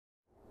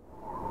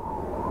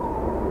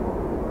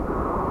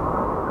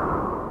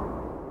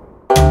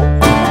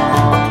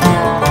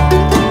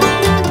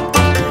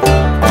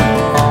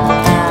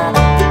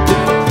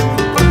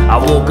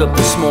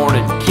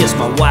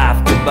my wife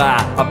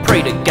goodbye. I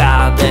pray to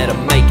God that I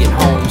make it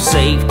home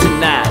safe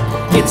tonight.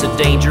 It's a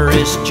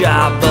dangerous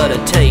job, but I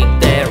take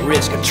that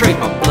risk. I trade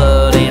my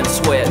blood and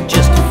sweat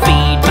just to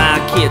feed my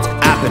kids.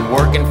 I've been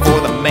working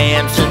for the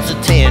man since a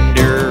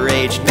tender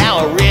age.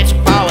 Now a rich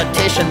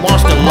politician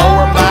wants to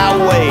lower my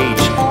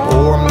wage.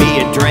 Pour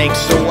me a drink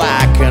so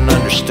I can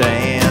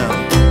understand.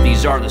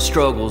 These are the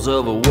struggles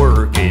of a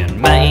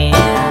working man.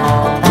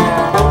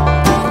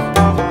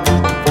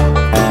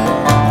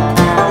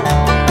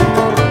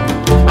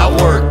 I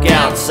work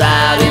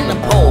outside in the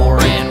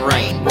pouring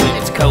rain, when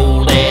it's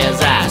cold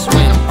as ice,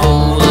 when I'm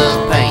full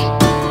of pain.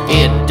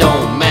 It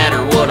don't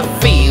matter what I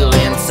feel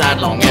inside,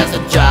 long as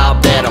the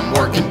job that I'm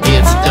working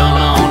gets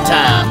done on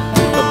time.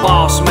 The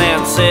boss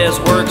man says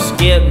work's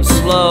getting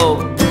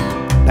slow.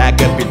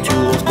 Pack up your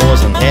tools,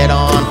 boys, and head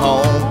on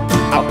home.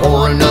 I'll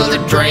pour another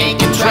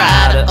drink and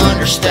try to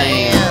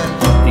understand.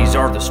 These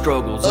are the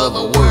struggles of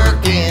a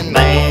working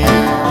man.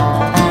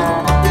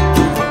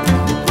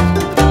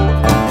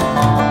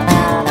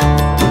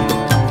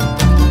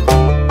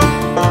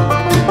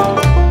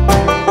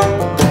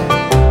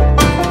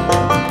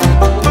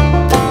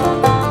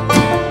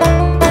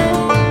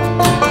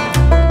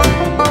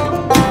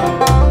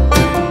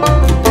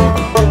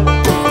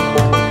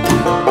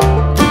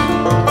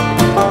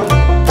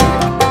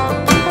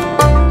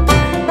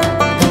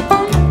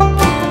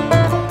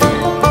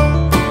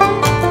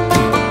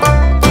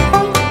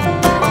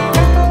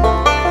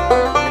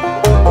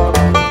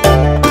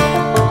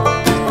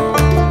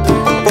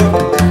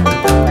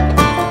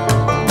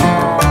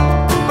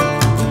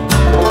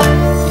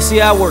 See,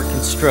 I work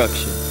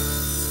construction.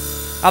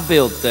 I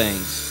build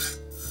things.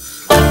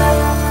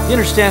 You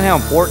understand how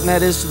important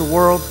that is to the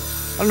world?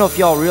 I don't know if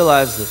y'all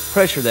realize the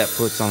pressure that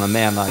puts on a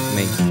man like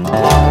me.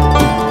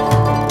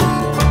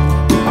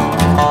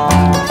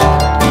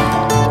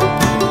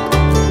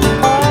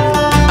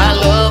 I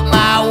love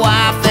my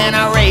wife and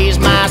I raise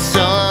my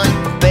son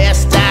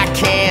best I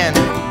can,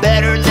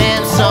 better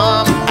than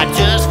some. I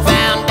just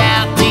found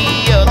out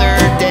the other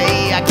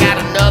day I got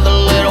another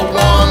little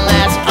one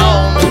that's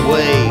on the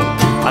way.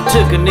 I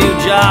took a new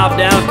job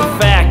down at the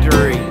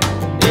factory.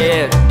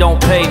 Yeah, don't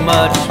pay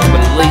much, but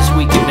at least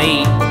we can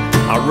eat.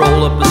 I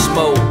roll up the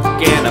smoke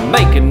and I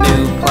make a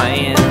new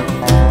plan.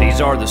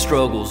 These are the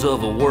struggles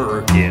of a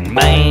working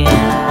man.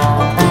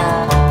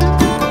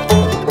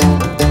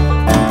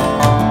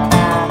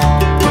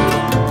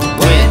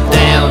 Went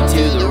down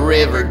to the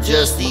river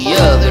just the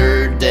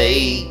other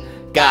day.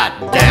 Got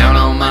down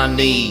on my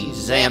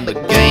knees and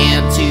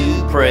began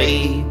to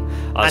pray.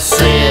 I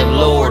said,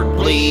 Lord,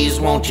 please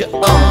won't you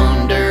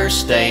understand?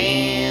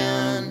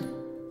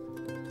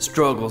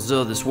 Struggles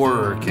of this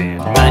working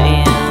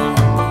man.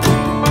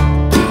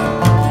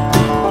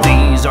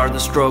 These are the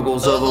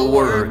struggles of a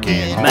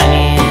working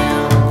man.